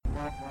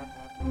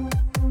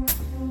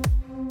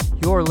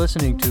You're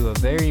listening to a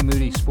Very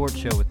Moody Sports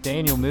Show with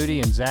Daniel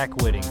Moody and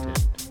Zach Whittington.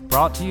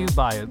 Brought to you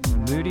by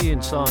Moody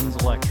 & Sons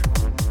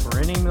Electrical. For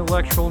any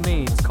electrical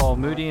needs, call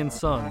Moody &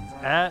 Sons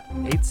at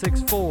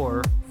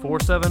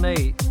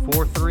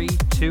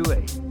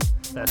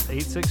 864-478-4328. That's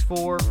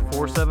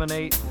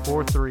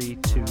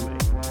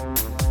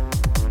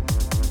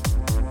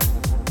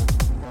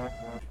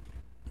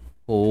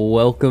 864-478-4328.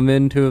 Welcome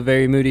into a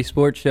Very Moody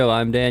Sports Show.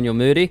 I'm Daniel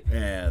Moody.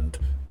 And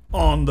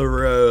on the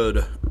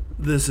road,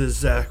 this is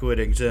Zach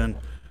Whittington.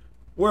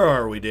 Where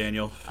are we,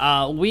 Daniel?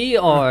 We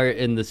are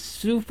in the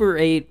Super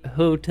 8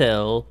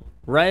 Hotel,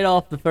 right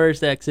off the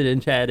first exit in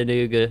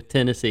Chattanooga,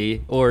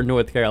 Tennessee, or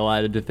North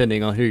Carolina,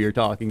 depending on who you're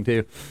talking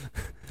to.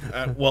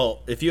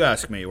 Well, if you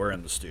ask me, we're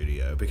in the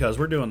studio because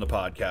we're doing the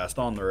podcast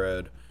on the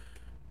road.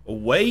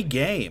 Away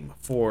game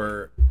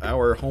for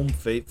our home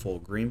faithful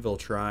Greenville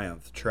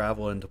Triumph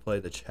traveling to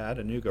play the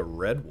Chattanooga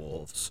Red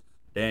Wolves.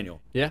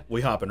 Daniel, yeah,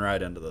 we hopping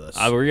right into this.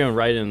 We're going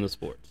right into the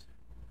sports.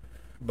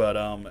 But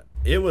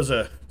it's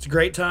a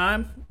great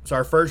time. It's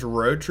our first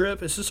road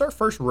trip. Is this our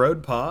first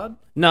road pod?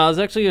 No, I was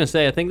actually going to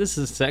say, I think this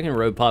is the second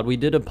road pod. We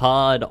did a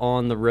pod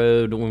on the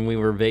road when we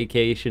were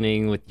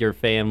vacationing with your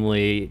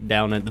family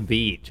down at the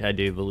beach, I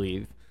do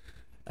believe.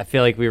 I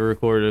feel like we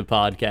recorded a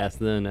podcast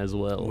then as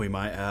well. We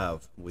might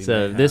have.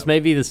 This may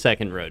be the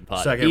second road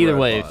pod. Either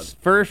way, it's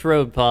first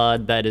road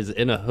pod that is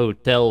in a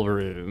hotel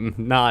room,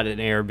 not an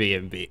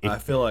Airbnb. I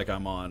feel like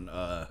I'm on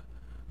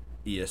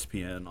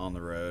ESPN on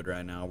the road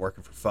right now,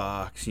 working for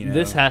Fox. You know,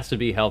 this has to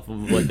be helpful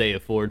with what they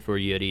afford for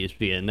you at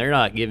ESPN. They're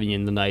not giving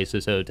you the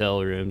nicest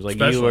hotel rooms like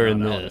especially you were in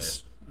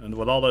this. And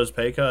with all those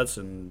pay cuts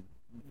and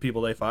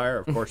people they fire,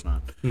 of course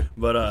not.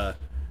 But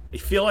you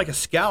feel like a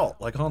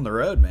scout, like on the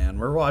road, man.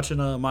 We're watching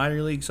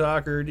minor league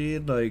soccer,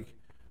 dude. Like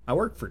I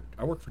work for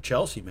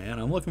Chelsea, man.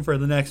 I'm looking for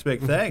the next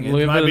big thing.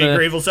 It might be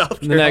Greenville,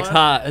 South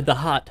Carolina. The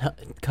hot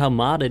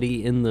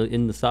commodity in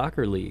the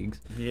soccer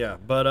leagues. Yeah,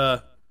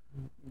 but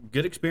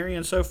good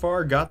experience so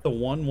far. Got the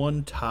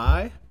 1-1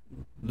 tie.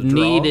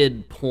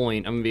 Needed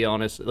point. I'm going to be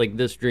honest. Like,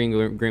 this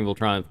Greenville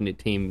Triumph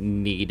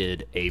team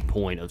needed a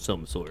point of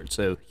some sort.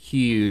 So,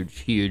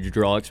 huge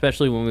draw,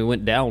 especially when we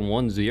went down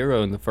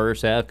 1-0 in the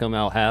first half, come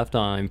out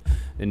halftime.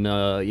 And,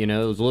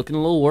 it was looking a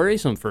little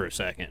worrisome for a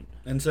second.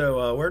 And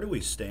so, where do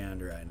we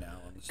stand right now?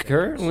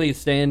 Currently,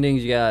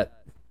 standings, you got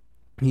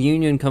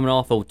Union coming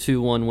off a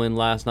 2-1 win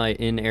last night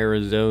in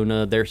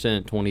Arizona. They're sitting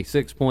at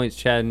 26 points.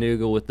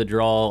 Chattanooga with the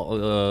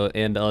draw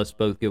and us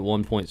both get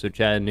 1 point. So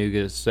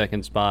Chattanooga's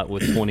second spot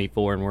with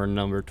 24, and we're in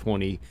number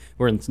 20.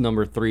 We're in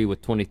number 3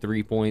 with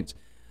 23 points.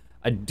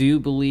 I do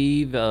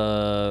believe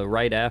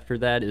right after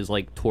that is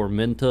like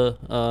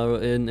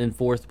Tormenta in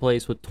fourth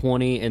place with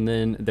 20, and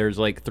then there's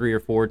like 3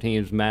 or 4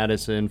 teams: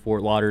 Madison,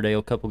 Fort Lauderdale,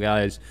 a couple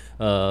guys,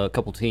 a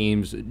couple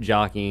teams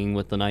jockeying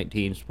with the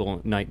 19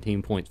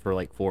 points for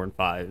like 4 and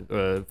 5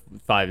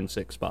 and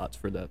 6 spots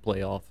for that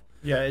playoff.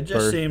 Yeah, it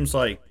just seems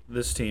like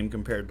this team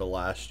compared to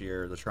last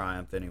year, the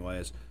Triumph,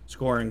 anyways,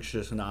 scoring's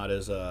just not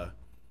as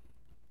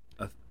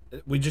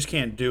we just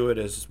can't do it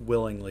as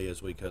willingly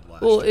as we could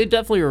last year. Well, it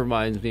definitely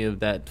reminds me of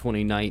that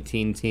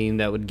 2019 team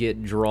that would get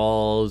a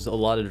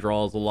lot of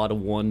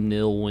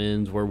 1-0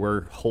 wins where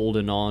we're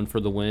holding on for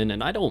the win,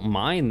 and I don't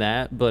mind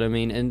that, but I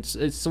mean, and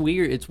it's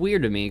weird. It's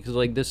weird to me because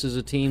like this is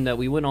a team that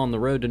we went on the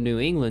road to New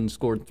England,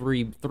 scored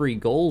three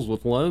goals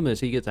with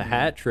Lomas. He gets a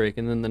hat trick,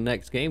 and then the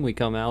next game we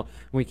come out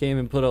and we came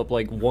and put up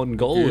like 1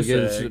 goal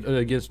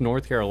against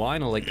North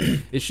Carolina. Like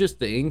it's just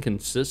the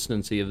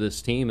inconsistency of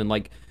this team, and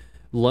like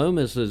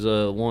Lomas is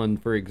one,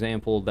 for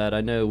example, that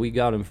I know we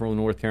got him from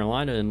North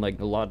Carolina, and like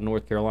a lot of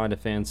North Carolina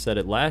fans said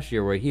it last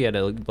year, where he had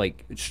a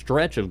like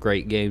stretch of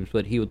great games,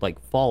 but he would like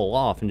fall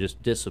off and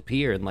just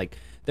disappear. And like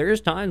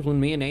there's times when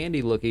me and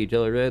Andy look at each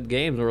other at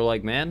games and we're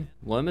like, man,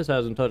 Lomas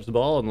hasn't touched the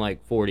ball in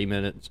like 40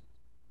 minutes.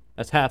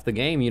 That's half the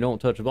game. You don't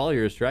touch the ball,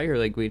 you're a striker.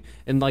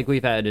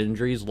 We've had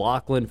injuries.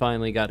 Lachlan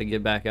finally got to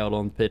get back out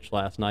on the pitch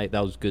last night.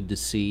 That was good to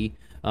see.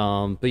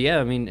 But yeah,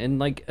 I mean, and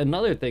like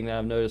another thing that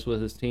I've noticed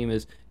with this team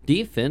is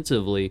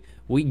defensively,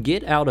 we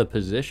get out of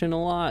position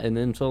a lot, and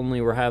then suddenly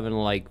we're having to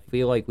like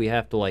feel like we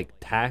have to like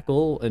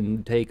tackle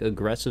and take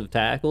aggressive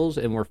tackles,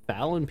 and we're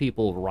fouling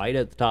people right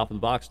at the top of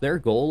the box. Their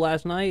goal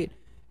last night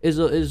is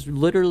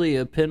literally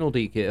a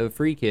penalty kick, a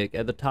free kick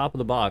at the top of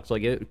the box.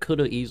 Like it could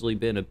have easily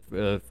been a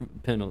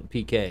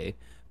penalty PK,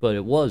 but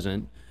it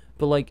wasn't.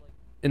 But like.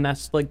 And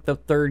that's like the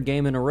third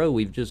game in a row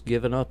we've just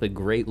given up a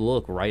great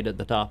look right at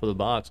the top of the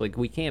box. Like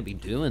we can't be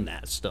doing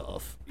that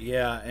stuff.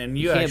 Yeah, and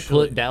you can't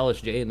put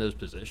Dallas J in those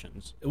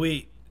positions.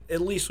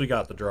 At least we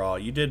got the draw.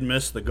 You did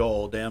miss the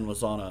goal. Dan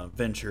was on a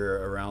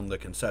venture around the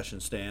concession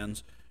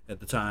stands at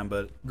the time,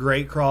 but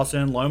great cross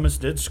in. Lomas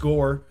did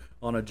score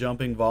on a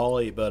jumping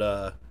volley,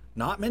 but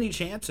not many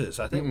chances.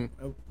 I think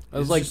it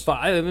was like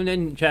 5. I mean,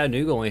 in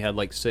Chattanooga only had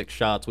like 6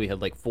 shots. We had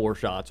like 4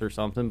 shots or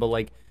something, but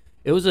like.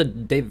 It was a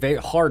very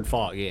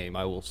hard-fought game,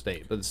 I will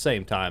state. But at the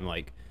same time,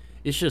 like,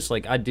 it's just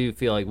like I do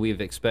feel like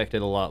we've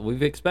expected a lot.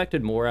 We've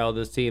expected more out of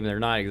this team. They're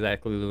not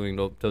exactly living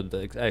up to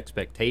the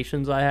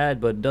expectations I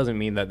had, but it doesn't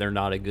mean that they're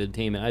not a good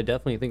team. And I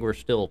definitely think we're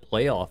still a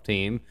playoff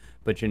team.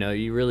 But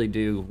you really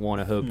do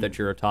want to hope that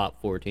you're a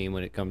top 4 team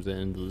when it comes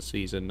into the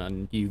season,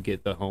 and you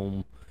get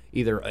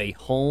either a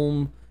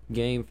home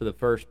game for the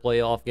first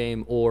playoff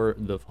game or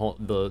the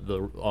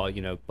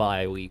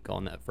bye week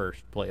on that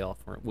first playoff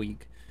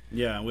week.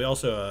 Yeah, and we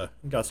also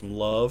got some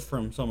love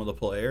from some of the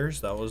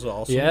players. That was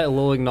awesome. Yeah, a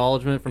little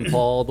acknowledgement from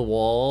Paul the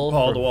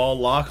Wall.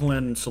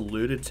 Lachlan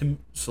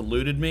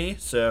saluted me,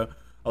 so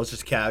I was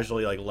just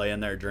casually like laying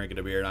there drinking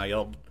a beer, and I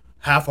yelled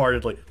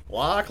half-heartedly,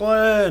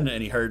 "Lachlan!"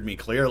 and he heard me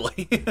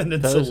clearly and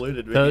then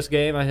saluted me. Post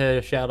game, I had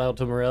a shout out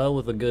to Morel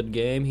with a good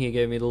game. He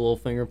gave me the little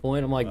finger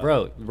point. I'm like,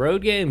 bro,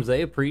 road games,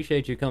 they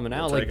appreciate you coming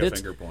out. Take like a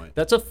finger point.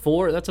 That's a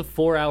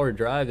 4-hour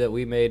drive that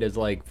we made as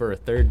like for a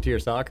third tier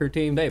soccer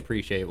team. They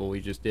appreciate what we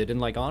just did, and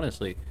like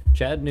honestly,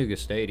 Chattanooga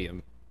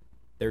Stadium,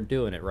 they're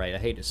doing it right. I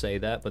hate to say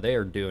that, but they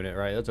are doing it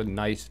right. That's a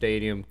nice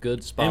stadium,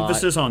 good spot.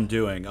 Emphasis on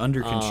doing,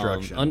 under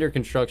construction. Under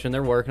construction,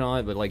 they're working on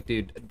it, but like,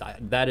 dude,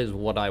 that is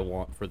what I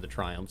want for the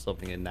Triumph,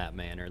 something in that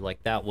manner.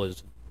 Like, that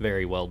was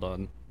very well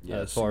done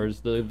as far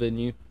as the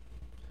venue.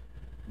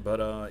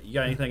 But you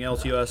got anything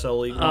else USL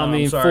League? I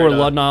mean, Fort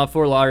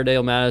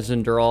Lauderdale,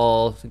 Madison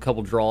draw, a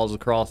couple draws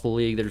across the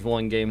league. There's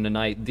one game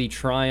tonight. The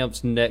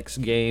Triumph's next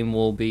game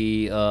will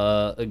be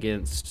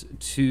against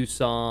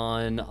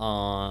Toronto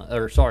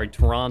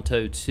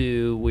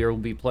 2. We will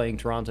be playing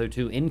Toronto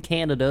 2 in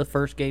Canada.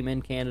 First game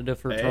in Canada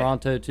for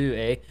Toronto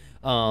 2,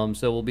 so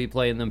we'll be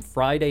playing them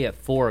Friday at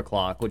 4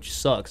 o'clock, which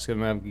sucks because I'm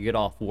going to have to get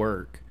off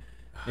work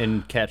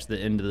and catch the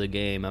end of the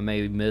game. I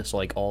may miss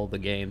like all the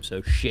games,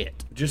 so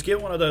shit. Just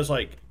get one of those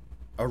like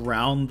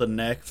around the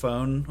neck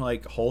phone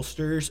like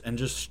holsters and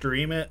just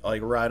stream it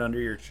like right under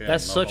your chin.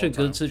 That's such a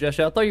good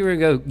suggestion. I thought you were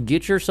gonna go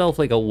get yourself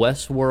like a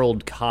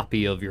Westworld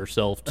copy of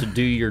yourself to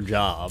do your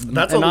job.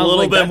 That's and a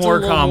little bit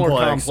more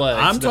complex.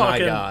 I'm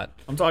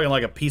talking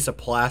like a piece of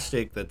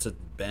plastic that's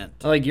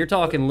bent. Like you're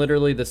talking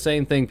literally the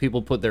same thing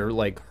people put their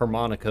like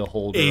harmonica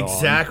holder on.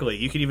 Exactly.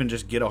 You could even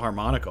just get a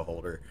harmonica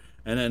holder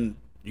and then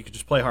you could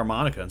just play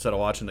harmonica instead of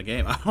watching the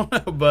game. I don't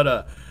know,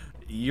 but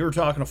you were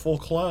talking a full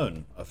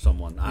clone of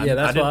someone.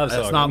 That's what I was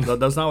talking.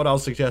 That's not what I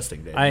was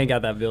suggesting, Dave. I ain't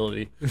got that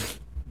ability.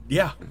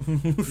 Yeah.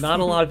 Not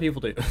a lot of people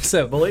do.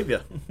 So believe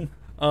you.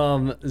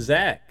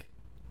 Zach,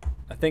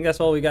 I think that's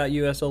all we got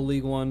USL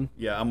League One.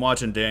 Yeah, I'm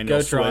watching Daniel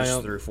switch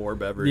through 4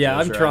 beverages. Yeah,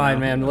 I'm trying,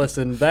 man.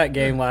 Listen, that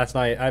game last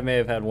night, I may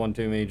have had one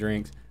too many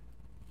drinks.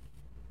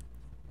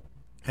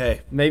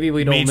 Hey, maybe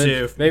we don't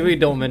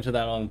mention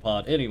that on the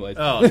pod. Anyways.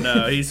 Oh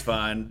no, he's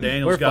fine.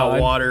 Daniel's got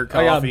water,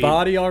 coffee. I got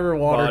body armor,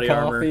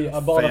 coffee. I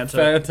bought a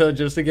Fanta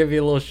just to give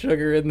you a little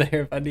sugar in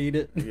there if I need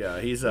it. Yeah,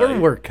 he's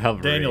we're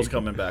covering. Daniel's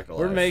coming back to life.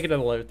 We're making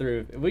it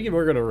through.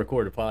 We're gonna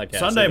record a podcast.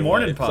 Sunday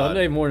morning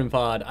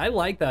pod. I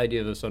like the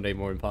idea of a Sunday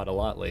morning pod a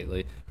lot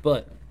lately.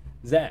 But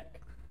Zach,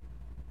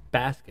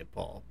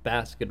 basketball. We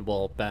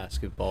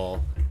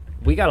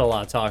got a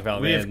lot to talk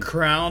about, man. We have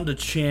crowned a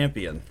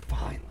champion.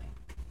 Finally.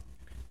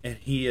 And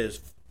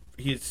he's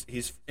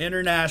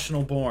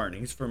international born.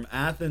 He's from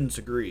Athens,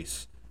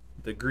 Greece.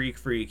 The Greek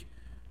freak.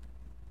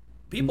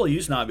 People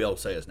used to not be able to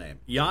say his name.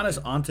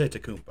 Giannis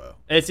Antetokounmpo.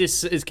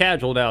 It's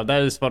casual now.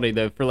 That is funny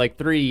though. For like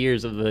 3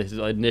 years of his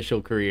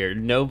initial career,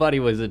 nobody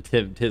was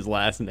attempted his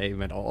last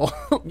name at all.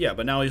 Yeah,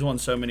 but now he's won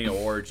so many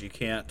awards, you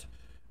can't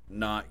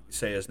not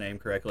say his name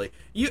correctly.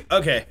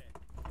 Okay,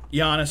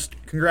 Giannis,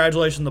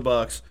 congratulations, the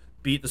Bucks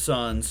beat the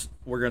Suns.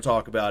 We're gonna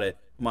talk about it.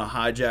 I'm gonna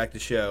hijack the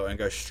show and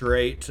go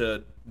straight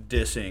to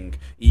dissing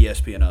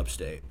ESPN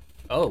Upstate.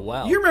 Oh,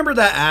 wow. You remember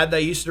that ad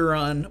they used to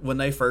run when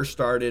they first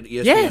started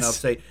ESPN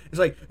Upstate? It's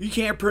like, you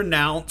can't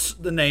pronounce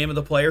the name of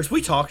the players.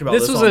 We talked about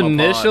this was on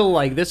the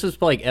pod. This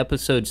was like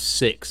episode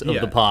 6 of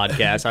the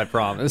podcast, I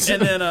promise.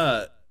 And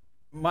then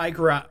Mike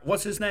Ryan,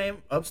 what's his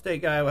name?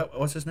 Upstate guy,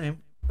 what's his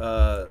name?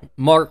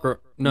 Mark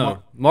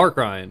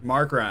Ryan.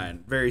 Mark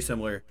Ryan, very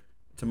similar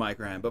to Mike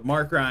Ryan. But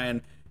Mark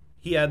Ryan,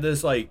 he had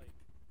this like,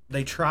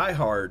 they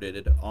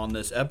try-harded on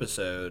this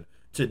episode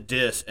to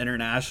diss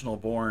international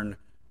born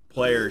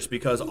players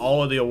because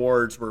all of the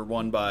awards were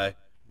won by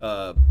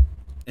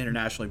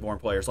internationally born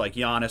players. Like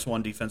Giannis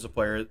won defensive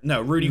player.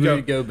 No, Rudy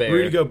Gobert.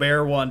 Rudy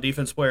Gobert won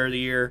defensive player of the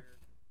year.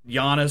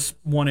 Giannis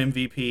won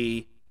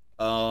MVP.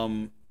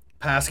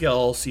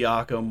 Pascal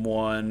Siakam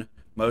won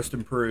most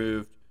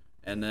improved.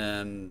 And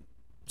then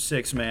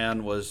sixth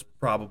man was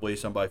probably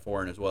somebody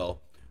foreign as well.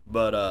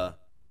 But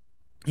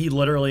he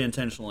literally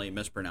intentionally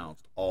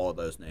mispronounced all of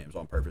those names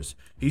on purpose.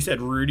 He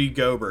said Rudy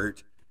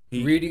Gobert.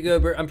 Rudy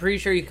Gobert. I'm pretty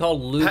sure he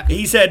called Luke.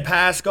 He said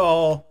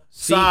Pascal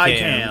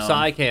Siakam.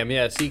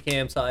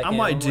 Siakam. I'm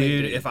like,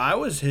 dude, if I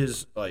was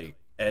his like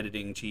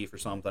editing chief or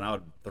something, I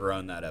would throw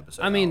in that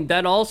episode. I mean,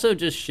 that also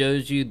just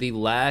shows you the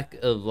lack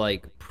of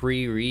like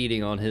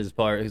pre-reading on his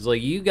part. Because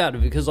like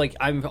because like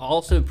I'm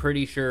also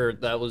pretty sure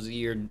that was the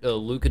year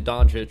Luka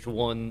Doncic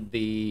won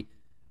the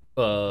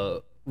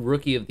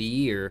Rookie of the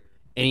Year,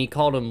 and he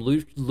called him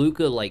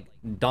Luka like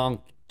Donk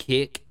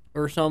Kick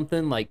or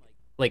something like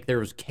like there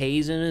was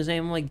K's in his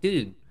name. I'm like,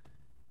 dude,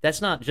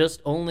 that's not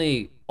just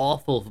only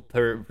awful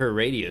per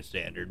radio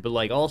standard, but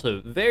like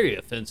also very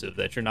offensive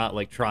that you're not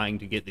like trying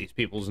to get these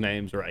people's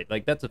names right.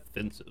 Like that's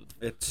offensive.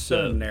 It's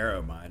so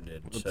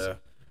narrow-minded.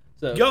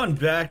 So going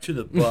back to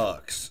the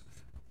Bucks,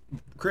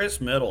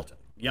 Chris Middleton,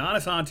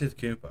 Giannis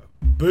Antetokounmpo,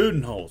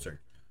 Budenholzer.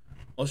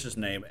 Let's just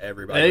name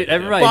everybody.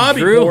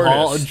 Bobby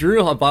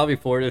Portis. Bobby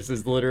Portis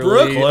is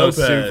literally a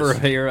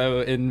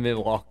superhero in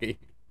Milwaukee.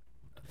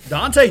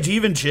 Dante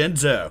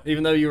DiVincenzo.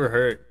 Even though you were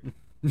hurt.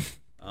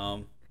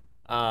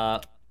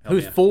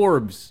 Who's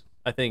Forbes?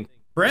 I think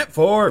Brent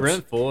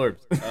Forbes.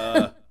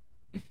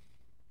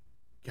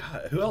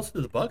 God, who else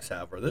do the Bucks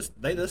have? Are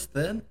they this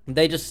thin?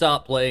 They just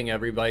stopped playing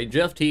everybody.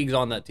 Jeff Teague's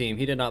on that team.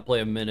 He did not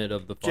play a minute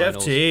of the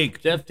finals.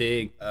 Jeff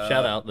Teague.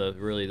 Shout out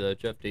though,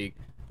 Jeff Teague.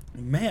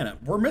 Man,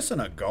 we're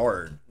missing a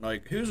guard.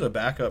 Like, who's a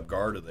backup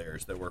guard of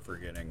theirs that we're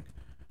forgetting?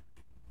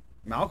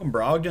 Malcolm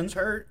Brogdon's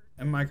hurt.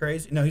 Am I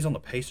crazy? No, he's on the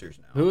Pacers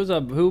now.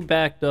 Who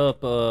backed up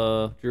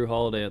Drew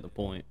Holiday at the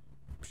point?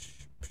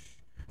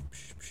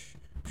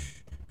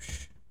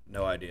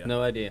 No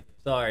idea.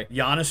 Sorry.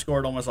 Giannis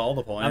scored almost all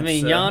the points. I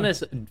mean,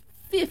 Giannis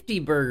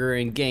 50-burger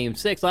in Game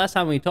 6. Last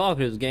time we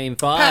talked, it was Game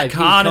 5. Pat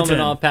Connaughton. He's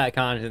coming off Pat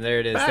Connaughton. There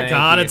it is. Pat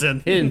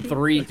Connaughton. Hitting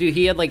 3. Dude,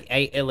 he had like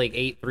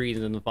eight threes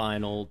in the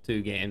final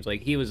 2 games.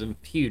 Like, he was a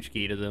huge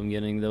key to them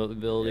getting the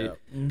ability.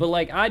 Yeah. But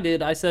like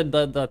I said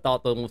that I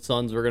thought the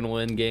Suns were going to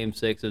win Game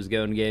 6. It was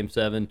going to Game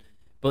 7.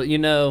 But, you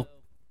know,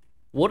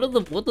 what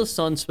the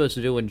Suns supposed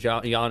to do when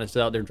Giannis is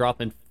out there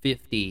dropping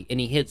 50 and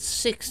he hits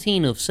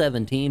 16 of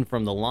 17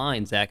 from the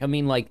line, Zach? I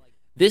mean, like,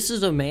 this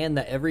is a man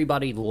that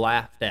everybody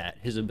laughed at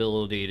his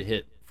ability to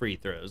hit free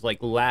throws,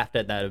 like laughed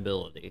at that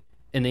ability.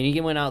 And then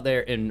he went out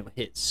there and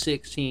hit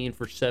 16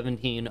 for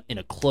 17 in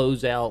a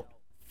closeout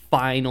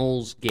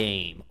finals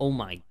game. Oh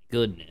my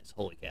goodness.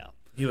 Holy cow.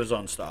 He was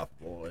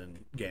unstoppable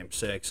in Game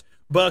 6.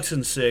 Bucks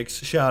in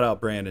 6. Shout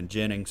out Brandon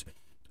Jennings.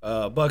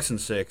 Bucks in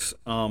 6.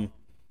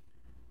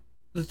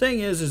 The thing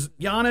is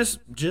Giannis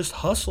just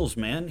hustles,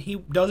 man. He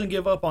doesn't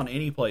give up on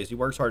any plays. He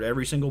works hard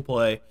every single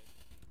play.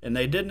 And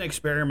they did an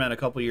experiment a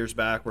couple years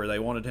back where they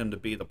wanted him to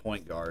be the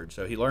point guard.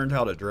 So he learned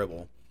how to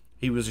dribble.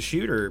 He was a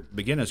shooter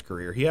begin his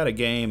career. He had a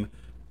game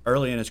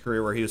early in his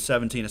career where he was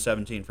 17 of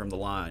 17 from the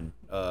line,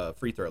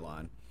 free throw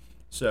line.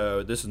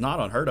 So this is not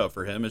unheard of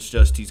for him. It's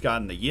just he's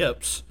gotten the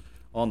yips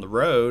on the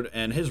road,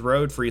 and his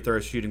road free throw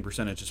shooting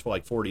percentage is for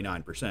like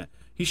 49%.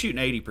 He's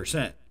shooting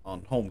 80%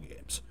 on home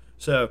games.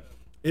 So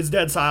it's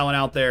dead silent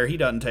out there. He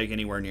doesn't take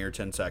anywhere near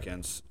 10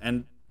 seconds.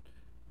 And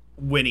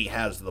when he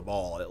has the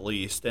ball, at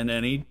least. And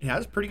then he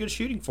has pretty good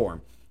shooting for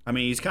him. I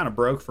mean, he's kind of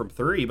broke from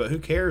 3, but who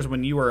cares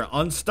when you are an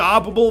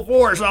unstoppable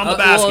force on the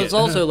basket? Well, it's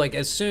also like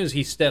as soon as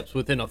he steps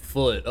within a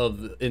foot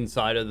of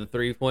inside of the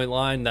 3-point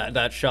line,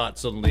 that shot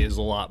suddenly is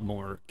a lot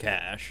more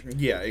cash.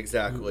 Yeah,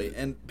 exactly.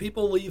 And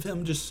people leave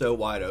him just so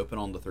wide open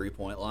on the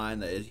 3-point line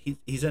that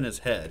he's in his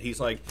head. He's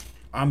like,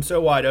 I'm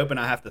so wide open,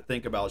 I have to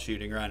think about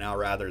shooting right now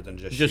rather than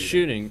just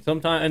shooting.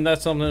 Sometimes, and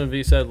that's something to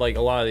be said. Like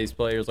a lot of these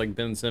players, like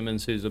Ben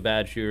Simmons, who's a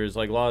bad shooter, is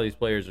like a lot of these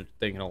players are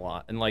thinking a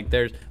lot. And like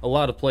there's a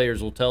lot of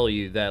players will tell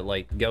you that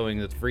like going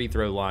to the free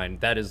throw line,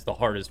 that is the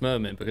hardest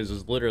moment because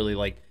it's literally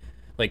like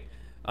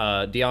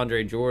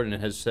DeAndre Jordan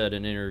has said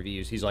in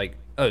interviews, he's like,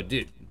 oh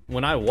dude,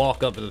 when I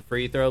walk up to the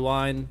free throw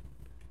line,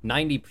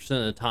 90%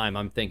 of the time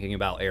I'm thinking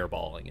about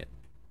airballing it,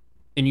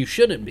 and you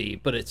shouldn't be,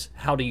 but it's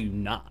how do you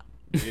not,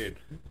 dude?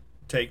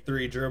 Take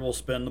 3, dribble,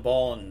 spin the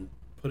ball, and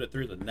put it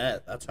through the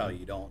net. That's how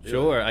you don't do it.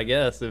 Sure, I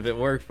guess, if it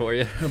worked for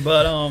you.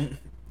 But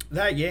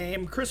that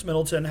game, Chris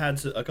Middleton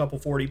had a couple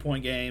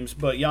 40-point games,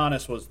 but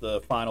Giannis was the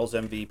finals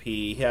MVP.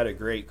 He had a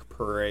great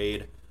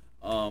parade.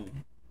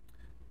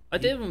 I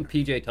did want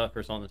PJ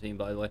Tucker's on the team,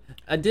 by the way.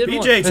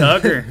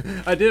 Tucker.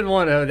 I did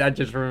want to. I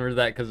just remembered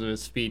that because of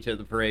his speech at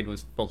the parade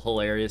was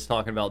hilarious,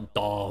 talking about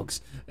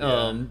dogs.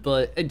 Yeah.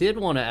 But I did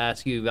want to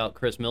ask you about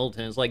Chris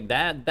Middleton. It's like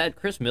that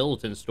Chris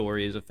Middleton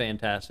story is a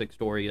fantastic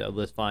story of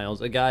this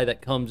finals. A guy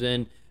that comes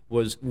in,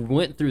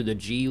 went through the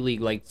G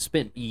League, like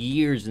spent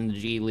years in the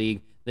G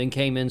League, then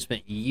came in,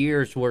 spent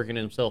years working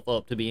himself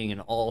up to being an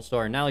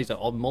all-star. Now he's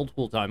a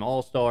multiple-time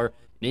all-star,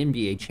 an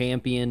NBA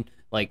champion.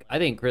 Like, I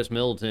think Chris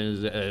Middleton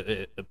is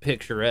a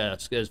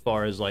picturesque as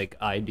far as, like,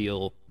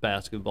 ideal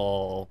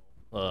basketball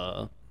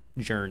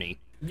journey.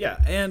 Yeah,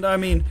 and, I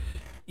mean,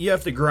 you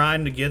have to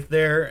grind to get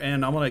there,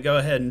 and I'm going to go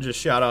ahead and just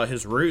shout out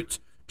his roots.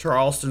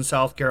 Charleston,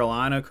 South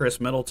Carolina, Chris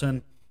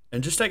Middleton.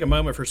 And just take a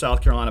moment for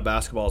South Carolina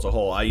basketball as a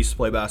whole. I used to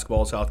play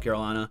basketball in South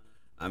Carolina.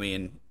 I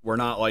mean, we're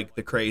not like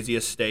the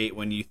craziest state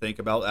when you think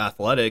about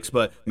athletics,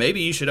 but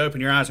maybe you should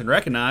open your eyes and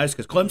recognize,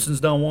 because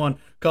Clemson's done won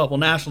a couple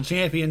national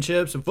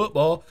championships in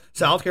football.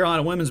 South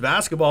Carolina women's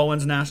basketball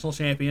wins national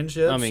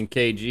championships. I mean,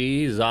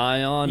 KG,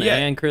 Zion,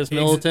 and Chris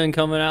Middleton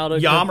coming out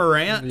of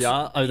Morant.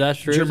 Yeah, that's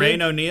true.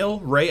 Jermaine O'Neal,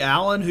 Ray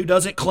Allen, who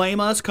doesn't claim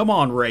us. Come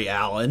on, Ray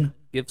Allen.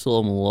 Give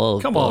some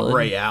love. Come on,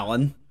 Ray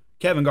Allen.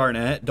 Kevin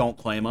Garnett, don't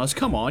claim us.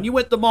 Come on, you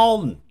went to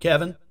Malden,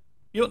 Kevin.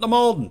 You went to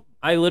Malden.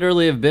 I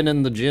literally have been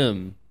in the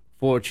gym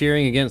for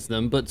cheering against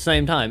them, but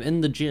same time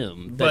in the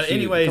gym. But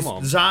anyways,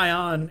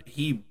 Zion,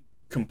 he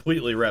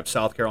completely reps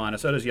South Carolina.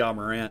 So does Ja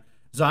Morant.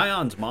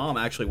 Zion's mom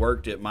actually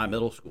worked at my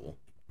middle school,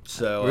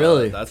 so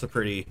Really? that's a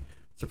pretty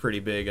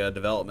big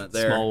development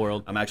there. Small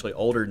world. I'm actually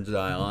older than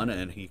Zion,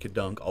 and he could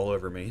dunk all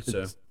over me.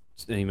 So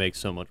And he makes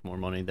so much more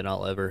money than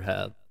I'll ever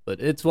have. But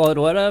it's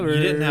whatever.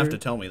 you didn't have to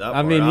tell me that. I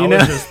Part. mean, I you was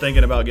know, just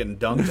thinking about getting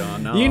dunked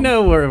on. Now you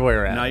know where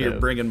we're at. now you're though.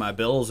 bringing my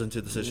bills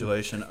into the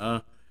situation.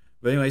 But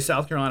anyway,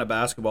 South Carolina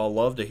basketball,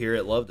 love to hear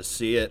it, love to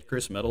see it.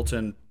 Chris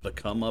Middleton, the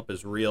come up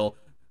is real.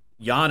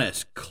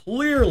 Giannis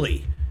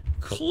clearly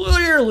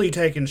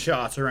taking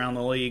shots around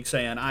the league,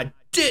 saying, "I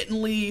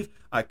didn't leave.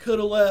 I could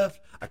have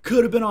left. I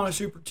could have been on a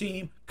super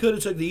team. Could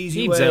have took the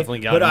easy way. He's definitely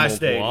got but I multiple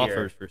stayed offers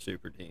here." for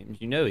super teams.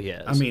 You know he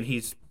has. I mean,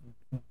 he's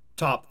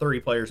top 3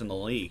 players in the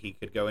league. He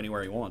could go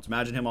anywhere he wants.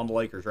 Imagine him on the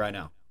Lakers right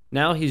now.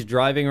 now he's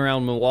driving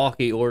around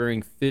Milwaukee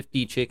ordering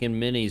 50 chicken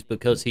minis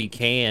because he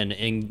can,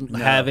 and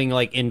having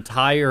like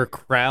entire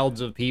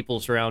crowds of people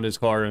surround his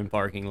car in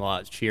parking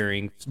lots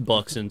cheering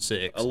Bucks and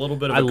 6. A little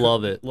bit of I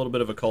love it. A little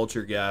bit of a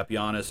culture gap.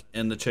 Giannis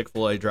in the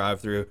Chick-fil-A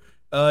drive-thru.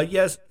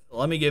 Yes,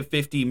 let me get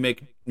 50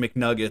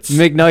 McNuggets.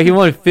 He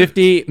wanted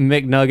 50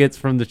 McNuggets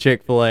from the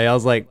Chick-fil-A. I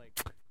was like,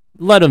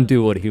 let him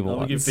do what he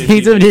wants. 50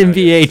 He's an McNuggets.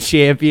 NBA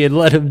champion.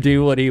 Let him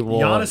do what he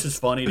wants. Giannis is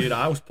funny, dude.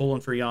 I was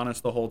pulling for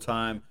Giannis the whole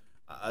time.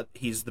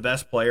 He's the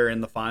best player in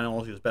the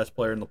finals. He's the best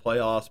player in the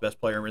playoffs. Best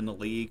player in the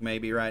league,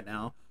 maybe right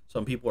now.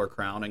 Some people are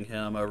crowning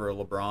him over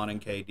LeBron and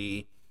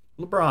KD.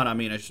 LeBron, I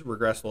mean, it's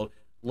regressed a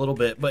little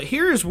bit. But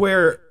here's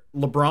where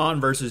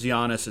LeBron versus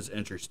Giannis is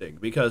interesting,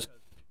 because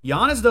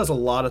Giannis does a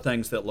lot of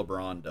things that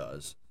LeBron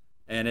does.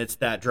 And it's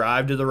that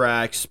drive to the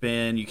rack,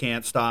 spin. You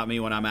can't stop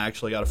me when I'm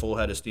actually got a full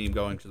head of steam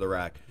going to the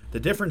rack. The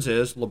difference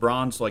is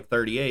LeBron's like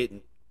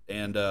 38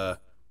 and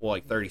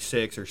like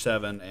 36 or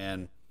 7,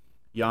 and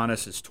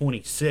Giannis is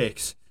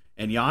 26.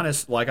 And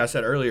Giannis, like I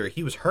said earlier,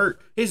 he was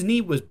hurt. His knee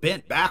was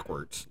bent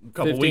backwards a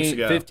couple weeks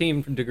ago.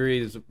 15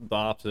 degrees the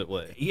opposite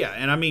way. Yeah,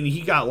 and I mean,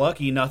 he got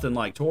lucky, nothing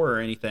like tore or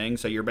anything,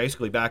 so you're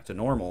basically back to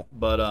normal.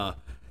 But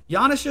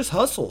Giannis just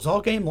hustles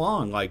all game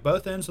long, like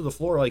both ends of the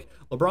floor. Like,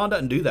 LeBron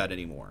doesn't do that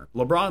anymore.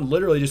 LeBron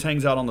literally just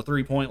hangs out on the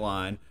three-point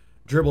line,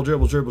 dribble,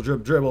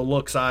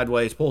 look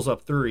sideways, pulls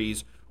up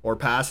threes, or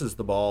passes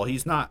the ball.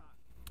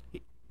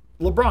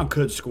 LeBron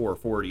could score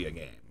 40 a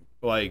game,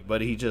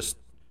 but he just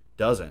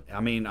doesn't. I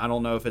mean, I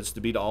don't know if it's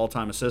to be the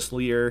all-time assist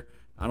leader.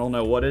 I don't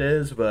know what it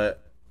is,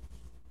 but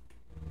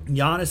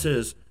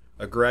Giannis's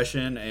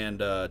aggression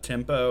and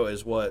tempo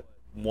is what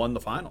won the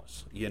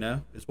finals.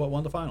 Is what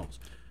won the finals.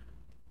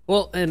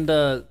 Well,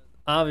 and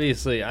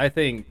obviously, I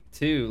think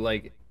too,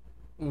 like,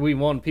 we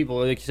want people,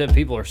 like you said,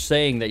 people are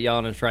saying that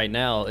Giannis right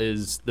now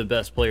is the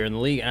best player in the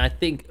league. And I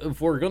think if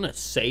we're going to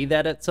say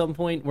that at some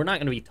point, we're not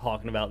going to be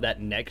talking about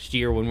that next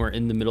year when we're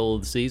in the middle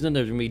of the season.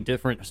 There's going to be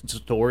different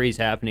stories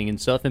happening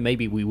and stuff, and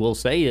maybe we will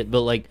say it.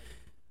 But, like,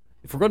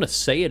 if we're going to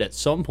say it at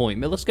some point,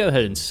 man, let's go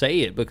ahead and say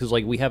it, because,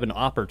 like, we have an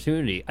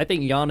opportunity. I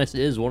think Giannis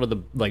is one of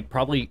the, like,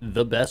 probably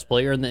the best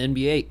player in the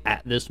NBA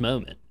at this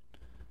moment.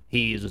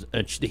 He is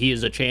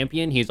a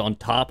champion. He's on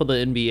top of the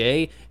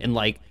NBA, and,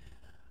 like,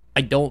 I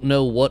don't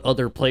know what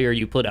other player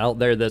you put out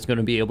there that's going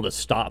to be able to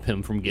stop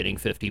him from getting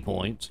 50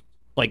 points.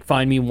 Like,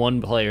 find me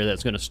one player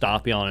that's going to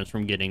stop Giannis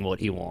from getting what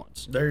he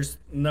wants. There's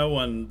no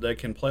one that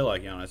can play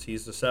like Giannis.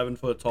 He's the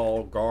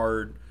 7-foot-tall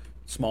guard,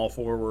 small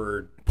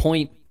forward.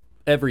 Point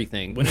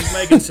everything. When he's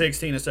making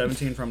 16 to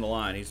 17 from the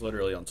line, he's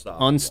literally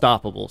unstoppable.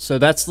 Unstoppable. So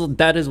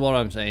that is what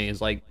I'm saying,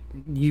 is, like,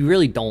 you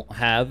really don't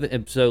have.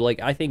 And so,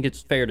 like, I think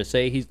it's fair to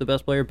say he's the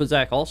best player. But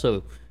Zach,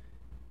 also,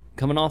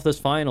 coming off this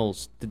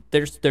finals,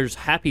 there's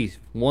happy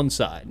one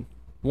side.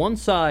 One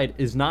side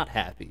is not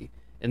happy.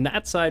 And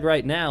that side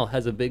right now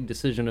has a big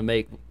decision to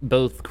make,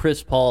 both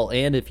Chris Paul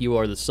and if you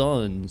are the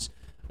Suns,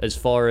 as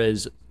far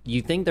as,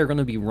 you think they're going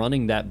to be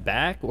running that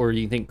back, or do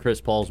you think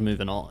Chris Paul's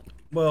moving on?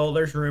 Well,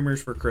 there's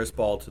rumors for Chris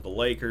Paul to the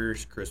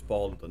Lakers, Chris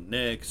Paul to the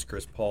Knicks,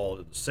 Chris Paul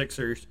to the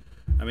Sixers.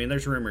 I mean,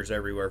 there's rumors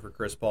everywhere for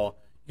Chris Paul.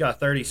 You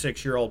got a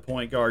 36-year-old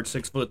point guard,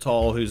 6 foot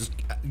tall, who's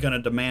going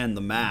to demand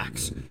the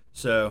max.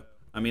 So,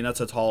 I mean, that's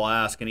a tall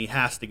ask, and he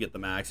has to get the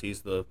max.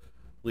 He's the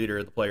leader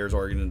of the Players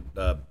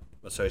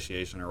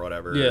Association or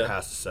whatever. Yeah.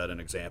 Has to set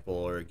an example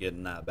or get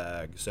in that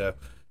bag. So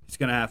he's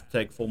going to have to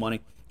take full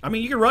money. I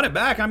mean, you can run it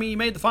back. I mean, you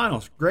made the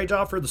finals. Great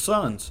job for the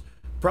Suns.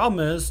 Problem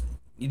is,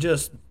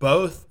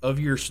 both of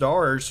your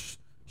stars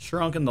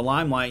shrunk in the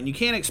limelight, and you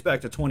can't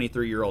expect a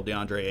 23-year-old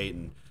DeAndre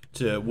Ayton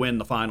to win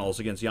the finals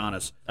against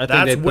Giannis. I think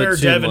That's they where put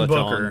too Devin much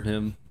Booker, on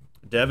him.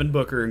 Devin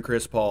Booker and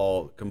Chris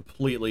Paul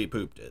completely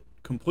pooped it.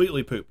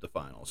 Completely pooped the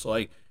finals.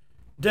 Like,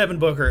 Devin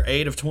Booker,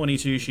 8 of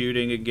 22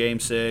 shooting in Game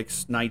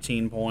 6,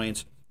 19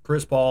 points.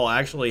 Chris Paul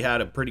actually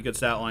had a pretty good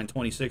stat line,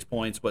 26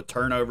 points, but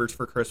turnovers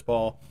for Chris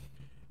Paul.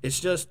 It's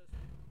just,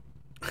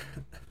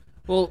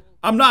 Well,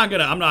 I'm not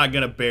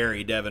gonna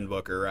bury Devin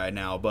Booker right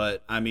now,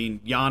 but I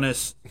mean,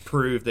 Giannis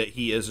proved that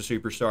he is a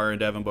superstar, and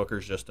Devin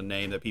Booker's just a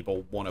name that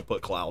people want to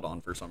put cloud on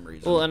for some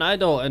reason. well,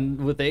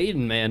 and with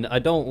Aiden, man, I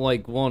don't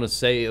want to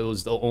say it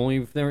was the only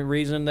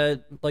reason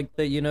that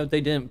they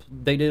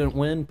didn't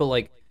win, but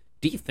like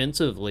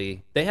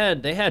defensively, they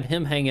had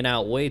him hanging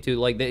out way too.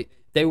 Like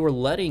they were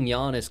letting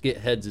Giannis get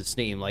heads of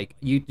steam. Like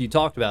you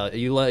talked about it.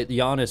 You let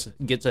Giannis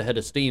gets a head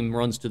of steam,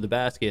 runs to the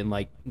basket, and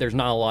like there's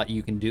not a lot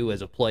you can do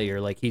as a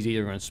player. Like he's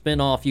either going to spin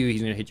off you,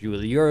 he's going to hit you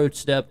with a Euro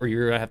step, or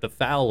you're going to have to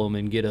foul him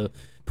and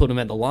put him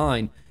at the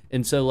line.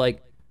 And so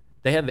like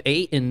they have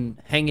Ayton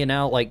hanging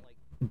out like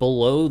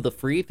below the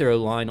free throw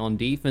line on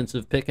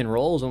defensive pick and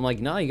rolls. I'm like,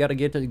 no, you got to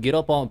get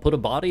up on, put a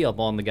body up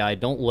on the guy.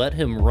 Don't let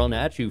him run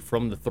at you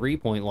from the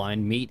 3-point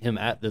line. Meet him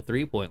at the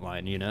 3-point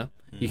line. You know,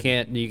 you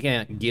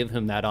can't give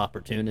him that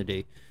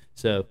opportunity.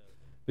 So,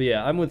 but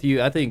yeah, I'm with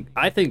you. I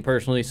think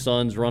personally,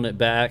 Suns run it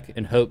back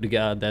and hope to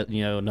God that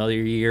another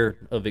year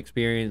of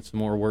experience,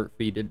 more work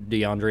for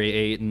DeAndre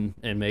Ayton,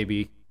 and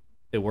maybe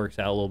it works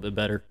out a little bit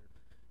better.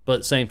 But at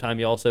the same time,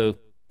 you also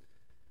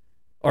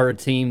are a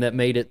team that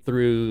made it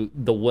through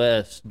the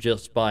West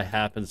just by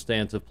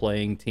happenstance of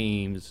playing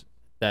teams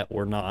that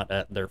were not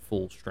at their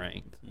full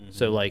strength. Mm-hmm.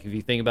 So, like, if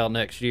you think about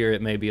next year,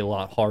 it may be a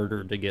lot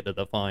harder to get to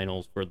the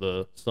finals for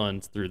the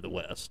Suns through the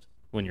West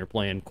when you're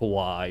playing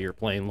Kawhi, you're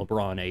playing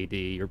LeBron AD,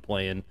 you're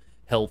playing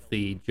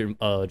healthy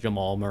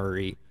Jamal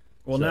Murray.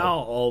 Well,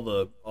 now all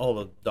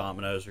the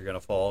dominoes are going to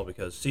fall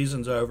because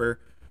season's over.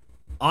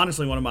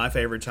 Honestly, one of my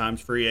favorite times,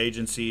 free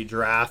agency,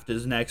 draft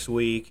is next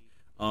week.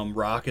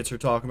 Rockets are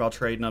talking about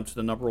trading up to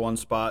the number 1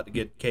 spot to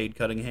get Cade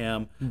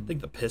Cunningham. I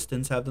think the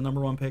Pistons have the number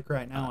 1 pick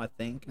right now. I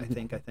think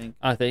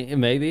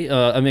maybe.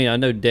 I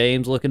know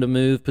Dame's looking to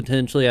move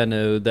potentially. I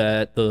know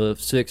that the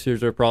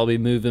Sixers are probably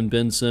moving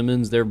Ben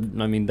Simmons.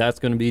 That's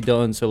going to be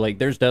done. So like,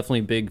 there's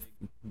definitely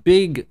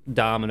big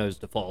dominoes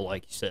to fall,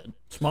 like you said.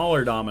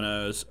 Smaller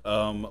dominoes.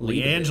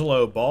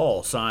 LiAngelo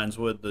Ball signs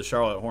with the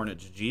Charlotte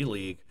Hornets G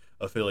League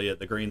affiliate,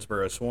 the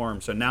Greensboro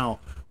Swarm. So now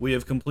we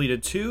have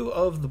completed 2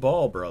 of the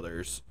Ball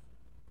brothers.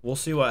 We'll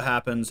see what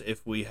happens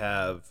if we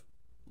have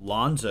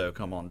Lonzo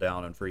come on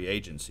down in free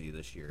agency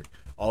this year.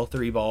 All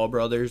 3 Ball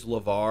brothers,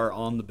 LeVar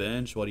on the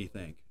bench. What do you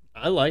think?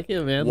 I like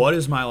it, man. What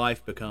has my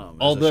life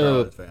become as a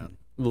Charlotte fan?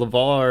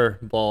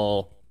 LeVar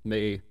Ball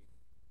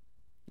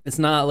it's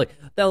not like,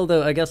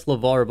 although I guess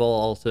LeVar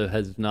Ball also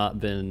has not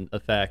been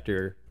a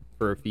factor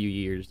for a few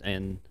years,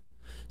 and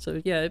so,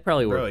 yeah, it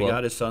probably worked well. He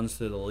got his sons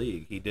to the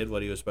league. He did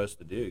what he was supposed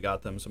to do. He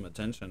got them some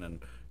attention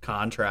and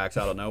contracts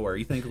out of nowhere.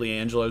 You think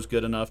LiAngelo's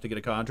good enough to get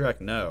a contract?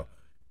 No.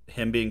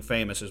 Him being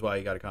famous is why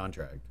he got a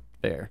contract.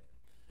 Fair.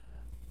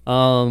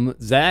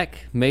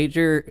 Zach,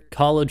 major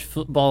college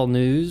football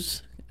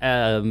news.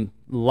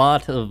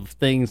 Lot of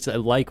things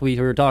like we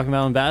were talking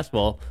about in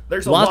basketball.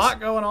 There's a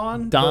lot going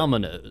on.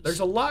 Dominoes.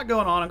 There's a lot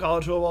going on in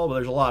college football, but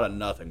there's a lot of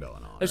nothing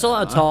going on. There's a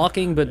lot of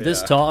talking, but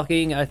this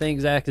talking, I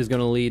think, Zach, is going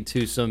to lead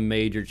to some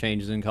major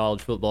changes in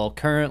college football.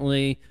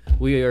 Currently,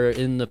 we are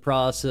in the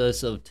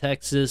process of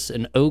Texas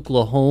and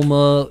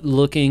Oklahoma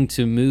looking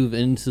to move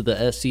into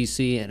the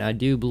SEC, and I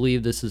do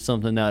believe this is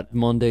something that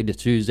Monday to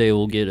Tuesday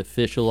will get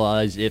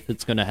officialized if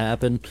it's going to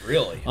happen.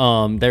 Really?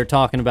 They're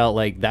talking about,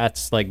 like,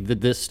 that's, like,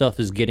 this stuff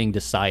is getting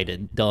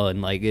decided,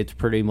 done. Like, it's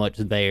pretty much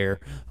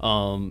there.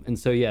 And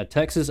so, yeah,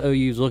 Texas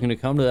OU is looking to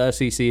come to the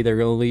SEC. They're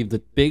going to leave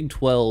the Big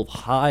 12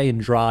 high and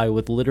dry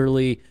with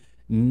literally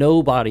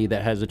nobody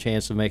that has a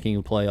chance of making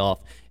a playoff,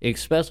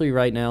 especially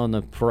right now in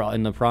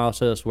the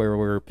process where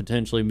we're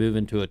potentially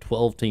moving to a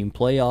 12-team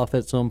playoff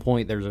at some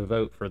point. There's a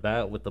vote for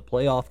that with the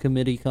playoff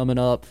committee coming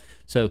up.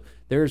 So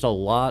there's a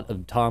lot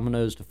of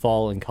dominoes to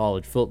fall in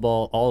college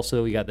football.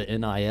 Also, we got the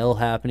NIL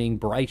happening.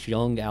 Bryce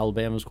Young,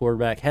 Alabama's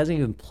quarterback, hasn't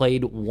even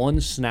played one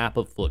snap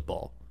of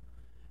football.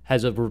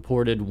 Has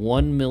reported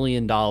 $1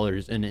 million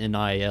in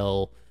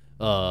NIL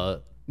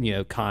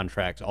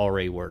contracts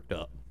already worked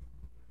up.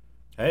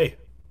 Hey.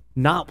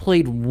 Not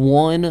played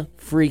one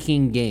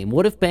freaking game.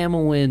 What if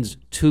Bama wins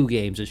 2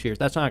 games this year?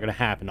 That's not going to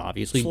happen,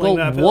 obviously.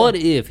 But what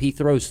if he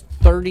throws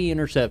 30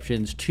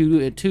 interceptions,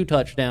 two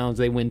touchdowns,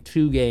 they win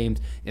 2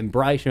 games, and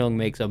Bryce Young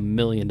makes $1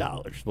 million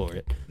for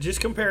it? Just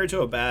compare it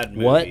to a bad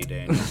movie,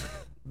 Daniel.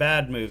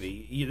 Bad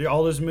movie.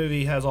 All this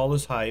movie has all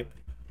this hype.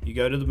 You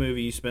go to the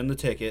movie, you spend the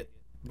ticket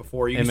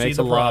before you see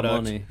the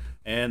product,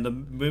 and the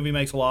movie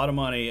makes a lot of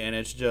money, and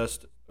it's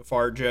just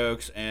fart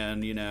jokes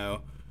and,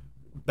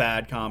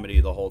 bad comedy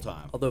the whole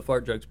time. Although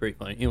fart joke's pretty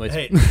funny. Anyways,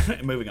 hey,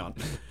 moving on.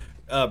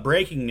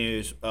 Breaking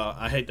news.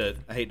 I hate to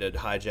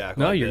hijack.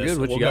 No, you're this.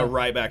 good. We'll go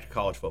right back to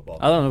college football.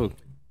 I don't know.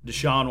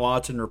 Deshaun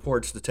Watson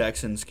reports the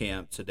Texans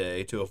camp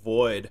today to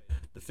avoid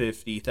the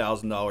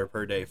 $50,000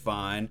 per day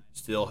fine.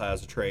 Still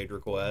has a trade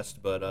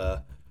request,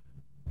 but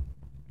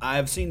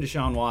I've seen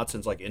Deshaun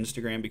Watson's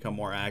Instagram become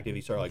more active.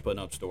 He started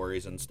putting up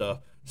stories and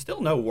stuff.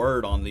 Still no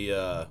word on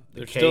the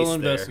There's case still there.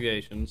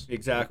 investigations.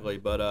 Exactly,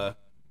 but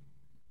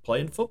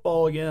playing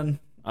football again.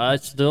 I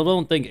still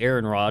don't think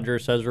Aaron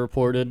Rodgers has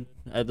reported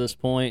at this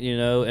point,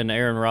 and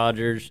Aaron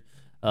Rodgers,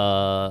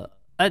 I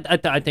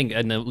think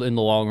in the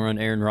long run,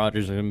 Aaron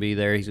Rodgers is going to be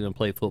there. He's going to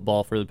play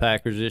football for the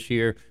Packers this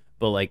year,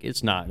 but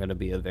it's not going to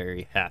be a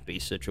very happy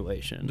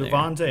situation.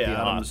 Devontae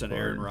Adams and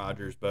Aaron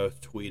Rodgers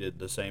both tweeted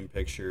the same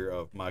picture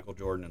of Michael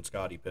Jordan and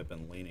Scottie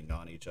Pippen leaning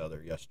on each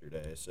other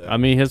yesterday. So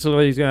that's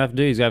what he's going to have to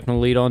do. He's going to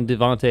lead on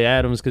Devontae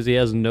Adams because he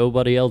has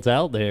nobody else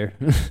out there.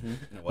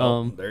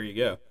 Well, there you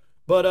go.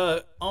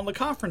 But on the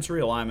conference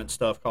realignment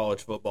stuff,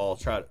 college football.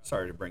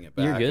 Sorry to bring it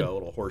back, You're good. a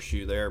little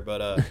horseshoe there.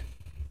 But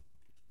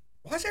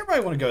why does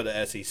everybody want to go to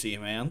the SEC,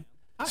 man?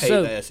 I hate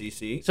So- the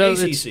SEC. So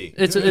ACC.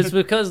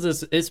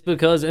 it's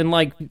because and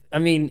like I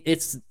mean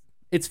it's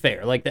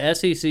fair. Like the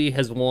SEC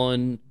has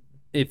won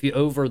if you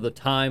over the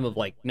time of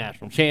like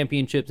national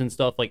championships and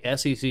stuff, like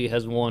SEC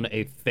has won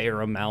a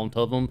fair amount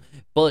of them.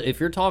 But if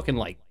you're talking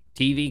like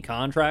TV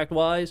contract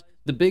wise,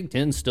 the Big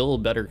Ten's still a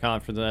better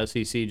conference than the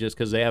SEC just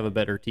because they have a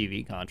better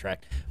TV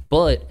contract.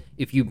 But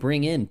if you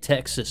bring in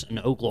Texas and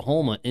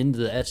Oklahoma into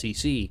the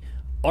SEC,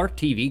 our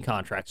TV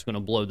contract's going to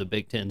blow the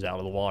Big Ten's out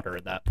of the water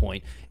at that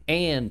point.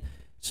 And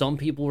some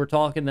people were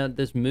talking that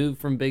this move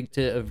from Big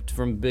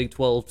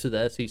 12 to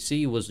the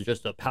SEC was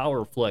just a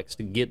power flex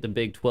to get the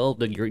Big 12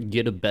 to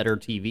get a better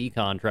TV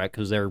contract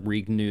because they're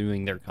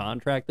renewing their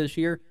contract this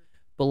year.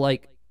 But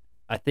like,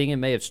 I think it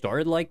may have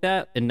started like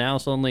that, and now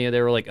suddenly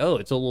they were like, "Oh,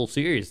 it's a little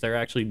serious. They're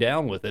actually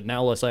down with it.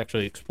 Now let's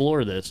actually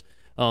explore this."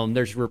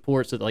 There's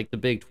reports that like the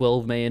Big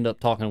 12 may end up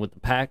talking with the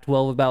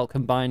Pac-12 about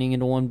combining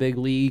into one big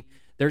league.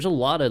 There's a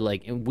lot of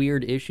like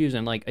weird issues,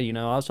 and like I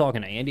was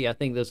talking to Andy. I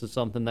think this is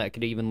something that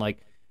could even like.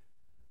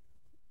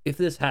 If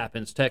this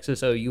happens,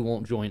 Texas OU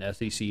won't join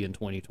SEC in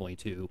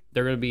 2022.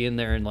 They're going to be in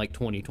there in like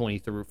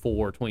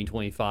 2024,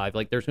 2025.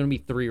 Like there's going to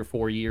be 3 or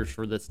 4 years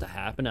for this to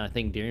happen. And I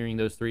think during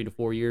those 3 to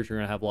 4 years, you're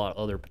going to have a lot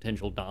of other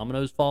potential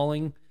dominoes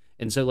falling.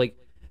 And so like,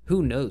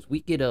 who knows?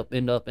 We end up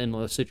in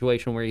a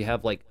situation where you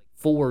have like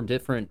 4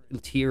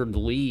 different tiered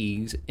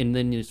leagues, and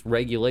then this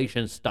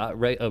relegation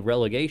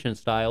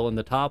style, and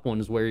the top one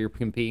is where you're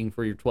competing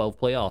for your 12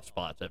 playoff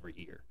spots every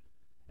year.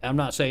 I'm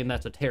not saying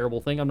that's a terrible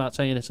thing. I'm not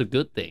saying it's a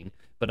good thing,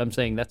 but I'm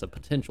saying that's a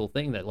potential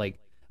thing that, like,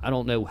 I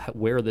don't know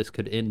where this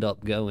could end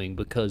up going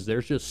because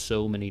there's just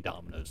so many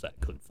dominoes that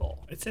could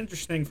fall. It's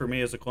interesting for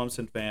me as a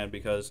Clemson fan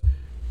because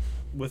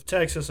with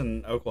Texas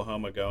and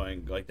Oklahoma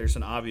going, like, there's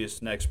an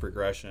obvious next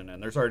progression,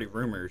 and there's already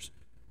rumors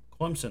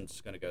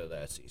Clemson's going to go to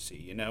the SEC.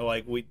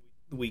 Like,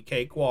 we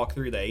cakewalk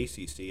through the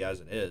ACC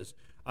as it is.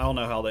 I don't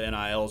know how the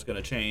NIL is going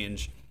to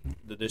change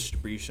the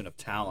distribution of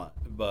talent,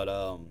 but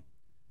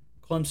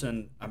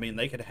Clemson, I mean,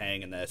 they could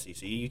hang in the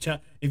SEC.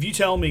 If you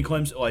tell me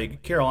Clemson,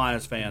 like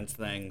Carolina's fans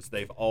things,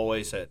 they've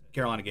always said,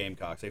 Carolina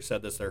Gamecocks, they've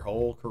said this their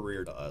whole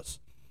career to us.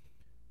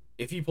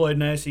 If you played in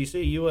the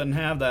SEC, you wouldn't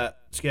have that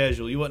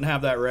schedule. You wouldn't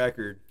have that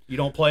record. You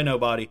don't play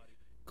nobody.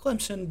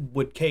 Clemson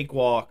would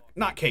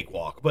not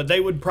cakewalk, but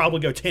they would probably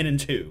go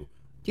 10-2.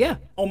 Yeah,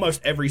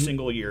 almost every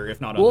single year, if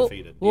not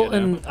undefeated.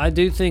 And I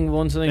do think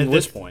one thing at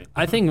this point,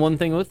 I think one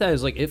thing with that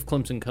is like if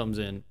Clemson comes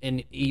in,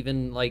 and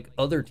even like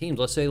other teams,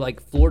 let's say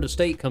like Florida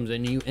State comes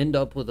in, you end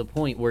up with a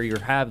point where you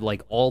have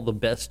like all the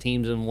best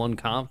teams in one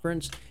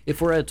conference.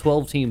 If we're at a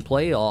 12-team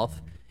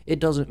playoff, it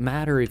doesn't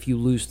matter if you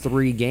lose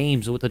 3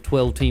 games with a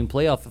 12-team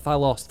playoff. If I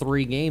lost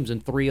 3 games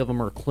and 3 of them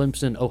are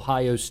Clemson,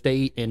 Ohio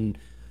State, and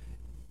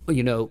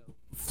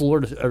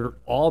Florida or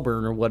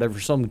Auburn or whatever,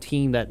 some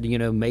team that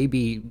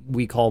maybe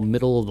we call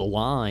middle of the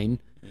line,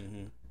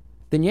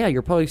 then yeah,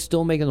 you're probably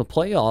still making the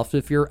playoffs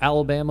if you're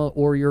Alabama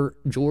or you're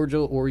Georgia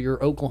or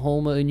you're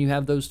Oklahoma and you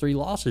have those 3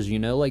 losses.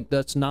 Like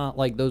that's not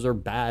like those are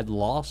bad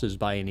losses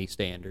by any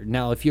standard.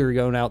 Now, if you're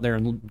going out there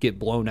and get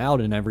blown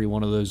out in every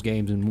one of those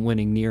games and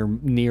winning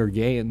near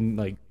game,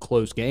 like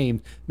close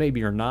games, maybe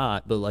you're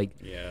not. But like,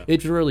 it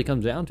just really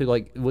comes down to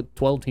like with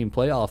 12-team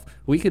playoff,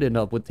 we could end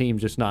up with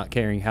teams just not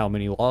caring how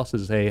many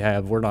losses they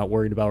have. We're not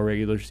worried about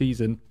regular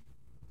season.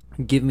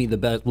 Give me the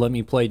best. Let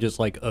me play just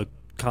like a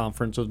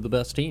conference of the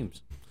best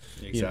teams.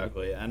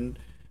 Exactly. And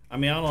I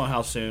mean, I don't know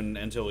how soon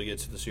until we get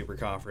to the Super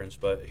Conference,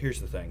 but here's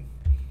the thing.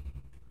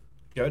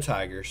 Go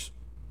Tigers.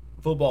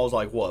 Football is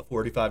like,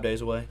 45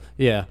 days away?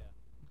 Yeah.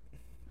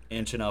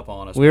 Inching up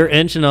on us. We're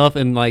inching up,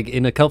 and like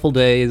in a couple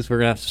days, we're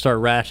going to have to start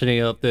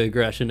rationing up the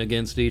aggression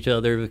against each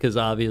other because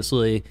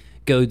obviously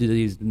go to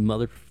these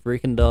mother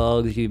freaking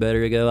dogs. You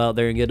better go out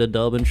there and get a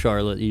dub in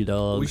Charlotte, you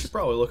dogs. We should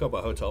probably look up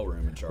a hotel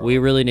room in Charlotte. We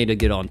really need to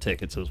get on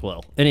tickets as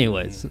well.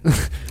 Anyways.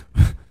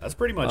 That's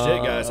pretty much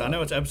it, guys. I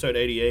know it's episode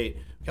 88.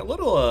 Got a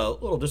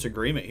little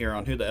disagreement here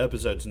on who the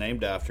episode's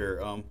named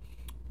after.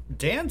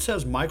 Dan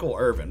says Michael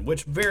Irvin,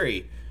 which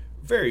very,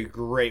 very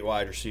great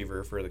wide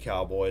receiver for the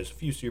Cowboys. A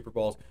few Super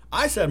Bowls.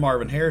 I said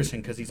Marvin Harrison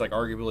because he's like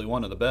arguably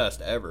one of the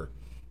best ever.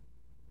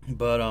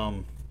 But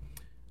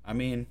I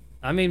mean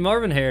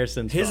Marvin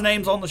Harrison. His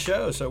name's on the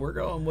show, so we're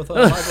going with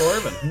Michael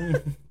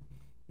Irvin.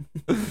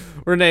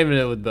 We're naming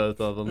it with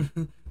both of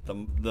them.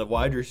 The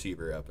wide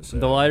receiver episode.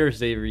 The wide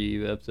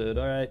receiver episode.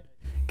 All right.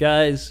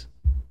 Guys,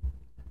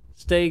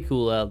 stay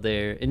cool out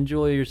there.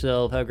 Enjoy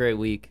yourself. Have a great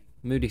week.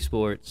 Moody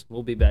Sports.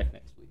 We'll be back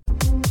next week.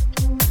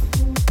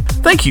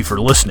 Thank you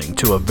for listening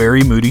to A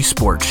Very Moody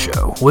Sports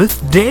Show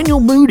with Daniel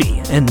Moody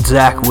and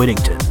Zach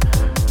Whittington.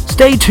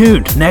 Stay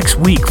tuned next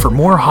week for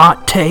more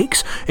hot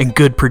takes and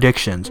good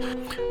predictions.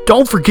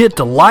 Don't forget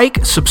to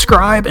like,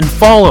 subscribe, and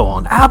follow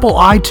on Apple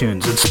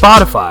iTunes and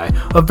Spotify,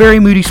 A Very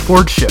Moody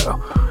Sports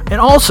Show. And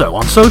also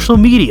on social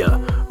media,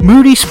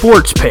 Moody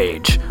Sports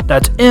page.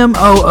 That's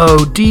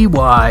MOODY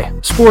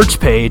Sports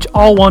Page,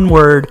 all one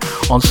word,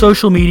 on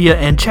social media,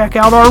 and check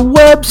out our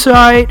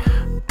website,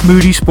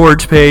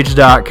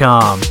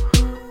 moodysportspage.com.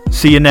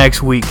 See you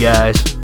next week, guys.